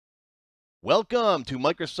Welcome to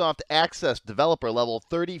Microsoft Access Developer Level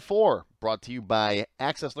 34, brought to you by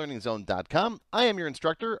AccessLearningZone.com. I am your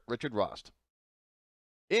instructor, Richard Rost.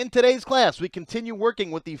 In today's class, we continue working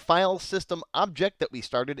with the file system object that we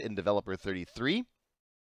started in Developer 33.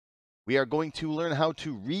 We are going to learn how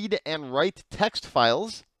to read and write text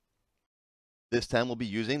files. This time we'll be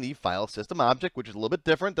using the file system object, which is a little bit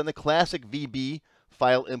different than the classic VB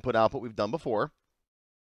file input output we've done before.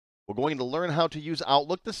 We're going to learn how to use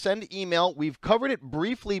Outlook to send email. We've covered it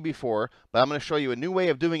briefly before, but I'm going to show you a new way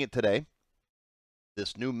of doing it today.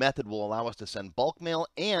 This new method will allow us to send bulk mail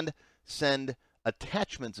and send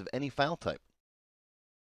attachments of any file type.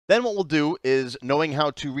 Then what we'll do is, knowing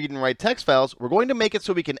how to read and write text files, we're going to make it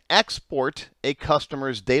so we can export a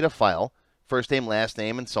customer's data file, first name, last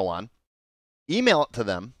name, and so on, email it to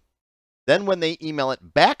them. Then when they email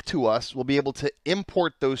it back to us, we'll be able to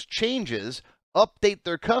import those changes, update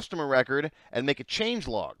their customer record, and make a change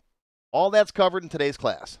log. All that's covered in today's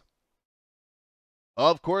class.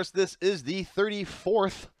 Of course, this is the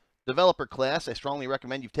 34th developer class. I strongly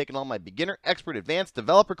recommend you've taken all my beginner, expert, advanced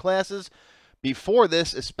developer classes before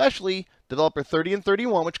this, especially Developer 30 and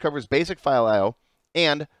 31, which covers basic file I/O,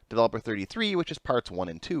 and Developer 33, which is parts 1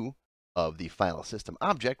 and 2 of the file system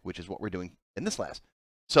object, which is what we're doing in this class.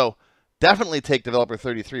 So definitely take Developer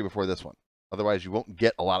 33 before this one. Otherwise, you won't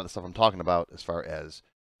get a lot of the stuff I'm talking about as far as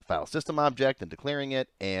the file system object and declaring it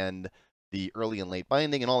and the early and late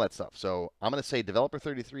binding and all that stuff. So I'm going to say Developer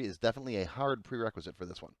 33 is definitely a hard prerequisite for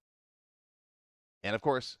this one. And of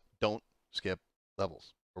course, don't skip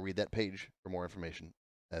levels or read that page for more information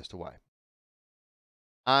as to why.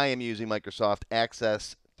 I am using Microsoft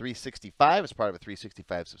Access 365 as part of a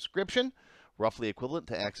 365 subscription, roughly equivalent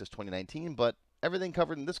to Access 2019, but everything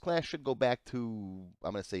covered in this class should go back to,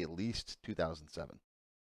 I'm going to say, at least 2007.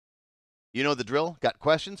 You know the drill. Got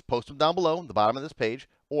questions? Post them down below, the bottom of this page,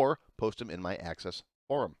 or post them in my Access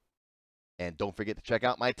forum. And don't forget to check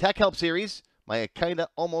out my Tech Help series, my kind of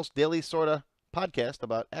almost daily sort of podcast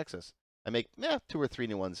about Access. I make 2 or 3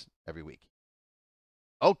 new ones every week.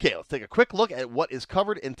 Okay, let's take a quick look at what is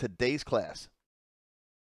covered in today's class.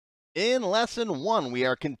 In Lesson 1, we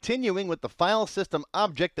are continuing with the file system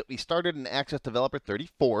object that we started in Access Developer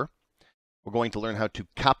 34. We're going to learn how to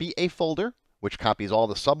copy a folder, which copies all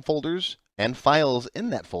the subfolders and files in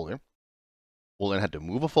that folder. We'll learn how to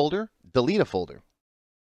move a folder, delete a folder.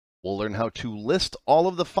 We'll learn how to list all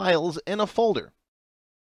of the files in a folder.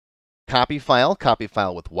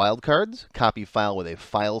 CopyFile with wildcards, CopyFile with a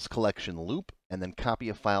files collection loop, and then copy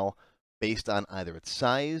a file based on either its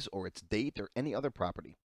size or its date or any other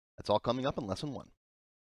property. That's all coming up in Lesson 1.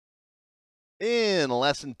 In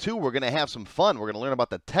Lesson 2, we're going to have some fun. We're going to learn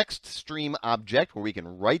about the TextStream object where we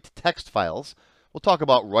can write text files. We'll talk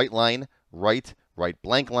about WriteLine,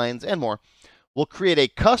 WriteBlankLines, and more. We'll create a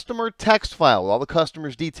customer text file with all the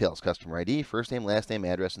customer's details, customer ID, first name, last name,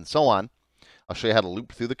 address, and so on. I'll show you how to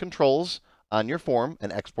loop through the controls on your form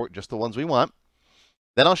and export just the ones we want.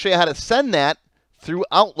 Then I'll show you how to send that through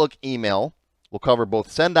Outlook email. We'll cover both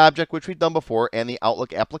SendObject, which we've done before, and the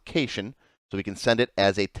Outlook.Application, so we can send it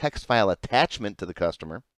as a text file attachment to the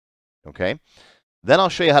customer. Okay. Then I'll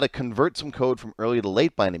show you how to convert some code from early to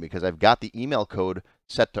late binding, because I've got the email code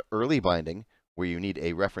set to early binding, where you need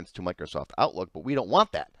a reference to Microsoft Outlook, but we don't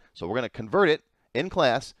want that. So we're going to convert it in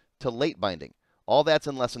class to late binding. All that's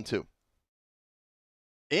in Lesson 2.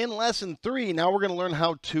 In Lesson 3, now we're going to learn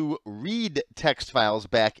how to read text files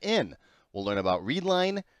back in. We'll learn about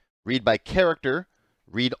ReadLine, read by character,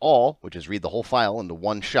 ReadAll, which is read the whole file into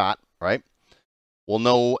one shot, right? We'll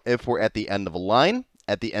know if we're at the end of a line,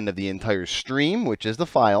 at the end of the entire stream, which is the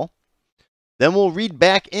file. Then we'll read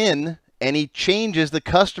back in any changes the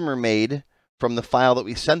customer made from the file that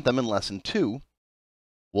we sent them in Lesson 2.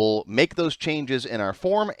 We'll make those changes in our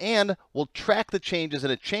form, and we'll track the changes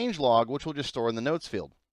in a change log, which we'll just store in the notes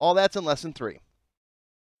field. All that's in Lesson 3.